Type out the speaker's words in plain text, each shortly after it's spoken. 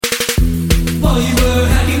While you were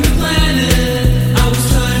hacking the planet, I was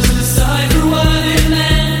trying to decipher what it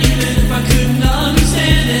meant. Even if I couldn't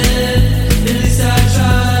understand it, at least I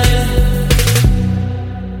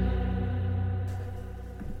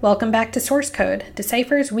tried. Welcome back to Source Code,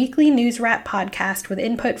 Decipher's weekly news wrap podcast with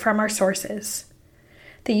input from our sources.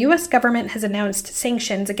 The U.S. government has announced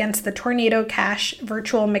sanctions against the Tornado Cash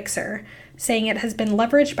virtual mixer, saying it has been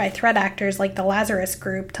leveraged by threat actors like the Lazarus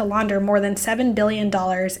Group to launder more than $7 billion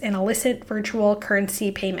in illicit virtual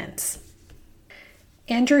currency payments.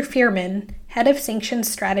 Andrew Fearman, head of sanctions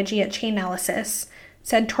strategy at Chainalysis,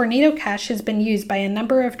 said Tornado Cash has been used by a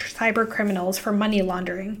number of cyber criminals for money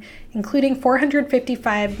laundering, including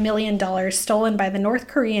 $455 million stolen by the North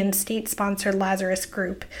Korean state-sponsored Lazarus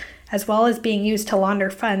Group, as well as being used to launder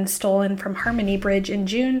funds stolen from Harmony Bridge in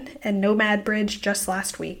June and Nomad Bridge just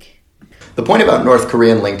last week. The point about North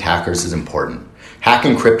Korean-linked hackers is important.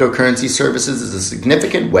 Hacking cryptocurrency services is a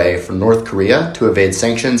significant way for North Korea to evade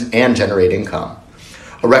sanctions and generate income.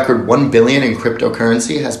 A record $1 billion in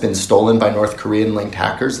cryptocurrency has been stolen by North Korean-linked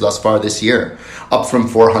hackers thus far this year, up from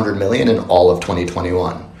 $400 million in all of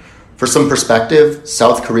 2021. For some perspective,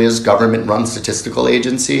 South Korea's government-run statistical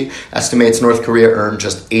agency estimates North Korea earned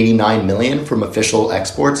just $89 million from official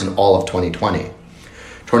exports in all of 2020.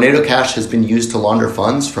 Tornado Cash has been used to launder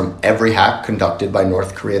funds from every hack conducted by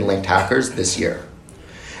North Korean-linked hackers this year.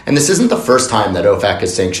 And this isn't the first time that OFAC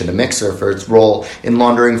has sanctioned a mixer for its role in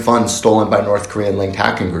laundering funds stolen by North Korean-linked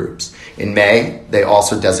hacking groups. In May, they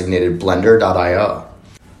also designated Blender.io.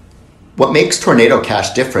 What makes Tornado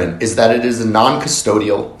Cash different is that it is a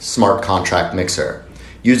non-custodial smart contract mixer.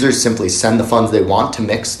 Users simply send the funds they want to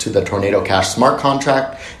mix to the Tornado Cash smart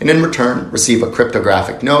contract and in return receive a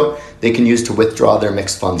cryptographic note they can use to withdraw their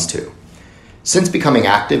mixed funds to. Since becoming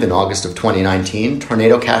active in August of 2019,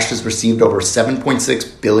 Tornado Cash has received over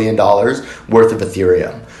 $7.6 billion worth of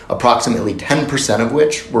Ethereum, approximately 10% of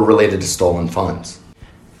which were related to stolen funds.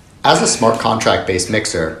 As a smart contract-based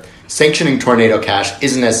mixer, sanctioning Tornado Cash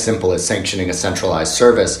isn't as simple as sanctioning a centralized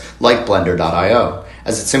service like Blender.io,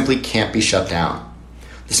 as it simply can't be shut down.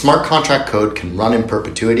 The smart contract code can run in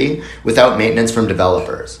perpetuity without maintenance from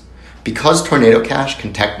developers. Because Tornado Cash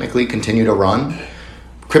can technically continue to run,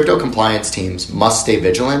 crypto compliance teams must stay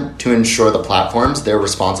vigilant to ensure the platforms they're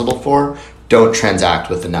responsible for don't transact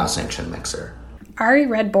with the now sanctioned mixer. Ari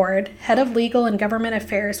Redbord, head of legal and government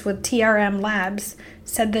affairs with TRM Labs,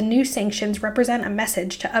 said the new sanctions represent a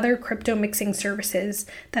message to other crypto mixing services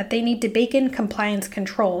that they need to bake in compliance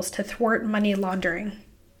controls to thwart money laundering.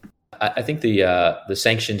 I think the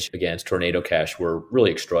sanctions against Tornado Cash were really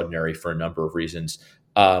extraordinary for a number of reasons.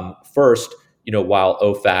 First, while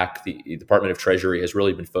OFAC, the Department of Treasury, has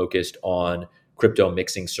really been focused on crypto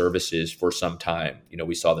mixing services for some time,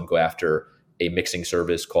 we saw them go after a mixing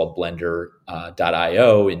service called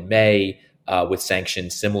Blender.io in May with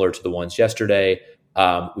sanctions similar to the ones yesterday.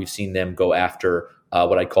 We've seen them go after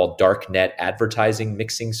what I call darknet advertising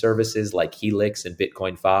mixing services like Helix and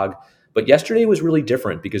Bitcoin Fog. But yesterday was really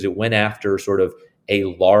different because it went after sort of a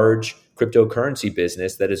large cryptocurrency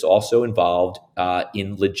business that is also involved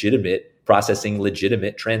in processing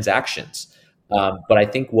legitimate transactions. But I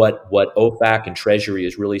think what OFAC and Treasury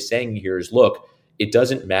is really saying here is, look, it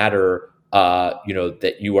doesn't matter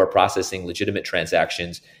that you are processing legitimate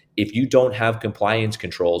transactions if you don't have compliance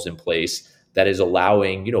controls in place that is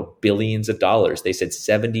allowing, billions of dollars. They said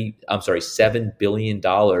 $7 billion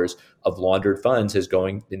of laundered funds has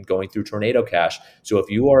been going through Tornado Cash. So if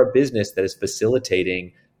you are a business that is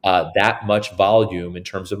facilitating that much volume in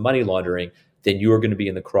terms of money laundering, then you are going to be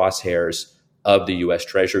in the crosshairs of the U.S.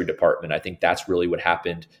 Treasury Department. I think that's really what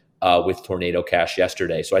happened with Tornado Cash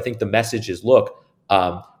yesterday. So I think the message is, look,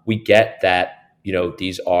 we get that,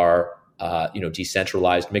 these are,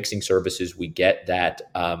 decentralized mixing services. We get that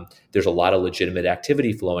there's a lot of legitimate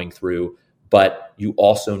activity flowing through, but you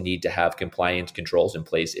also need to have compliance controls in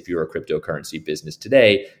place if you're a cryptocurrency business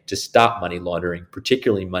today to stop money laundering,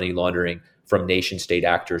 particularly money laundering from nation state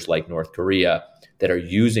actors like North Korea that are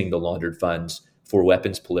using the laundered funds for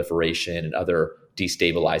weapons proliferation and other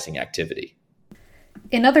destabilizing activity.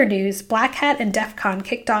 In other news, Black Hat and DEF CON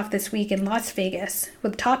kicked off this week in Las Vegas,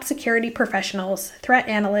 with top security professionals, threat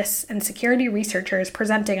analysts, and security researchers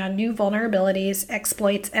presenting on new vulnerabilities,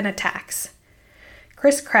 exploits, and attacks.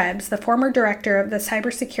 Chris Krebs, the former director of the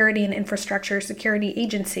Cybersecurity and Infrastructure Security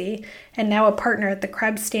Agency, and now a partner at the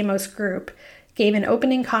Krebs Stamos Group, gave an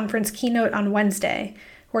opening conference keynote on Wednesday,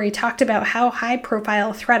 where he talked about how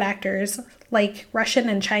high-profile threat actors, like Russian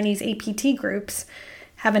and Chinese APT groups,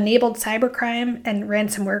 have enabled cybercrime and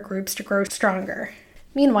ransomware groups to grow stronger.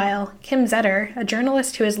 Meanwhile, Kim Zetter, a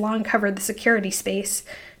journalist who has long covered the security space,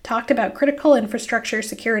 talked about critical infrastructure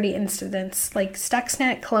security incidents like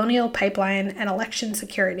Stuxnet, Colonial Pipeline, and election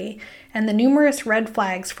security, and the numerous red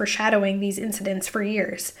flags foreshadowing these incidents for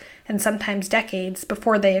years, and sometimes decades,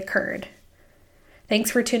 before they occurred.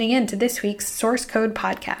 Thanks for tuning in to this week's Source Code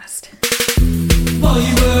Podcast. While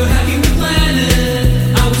you were hacking the planet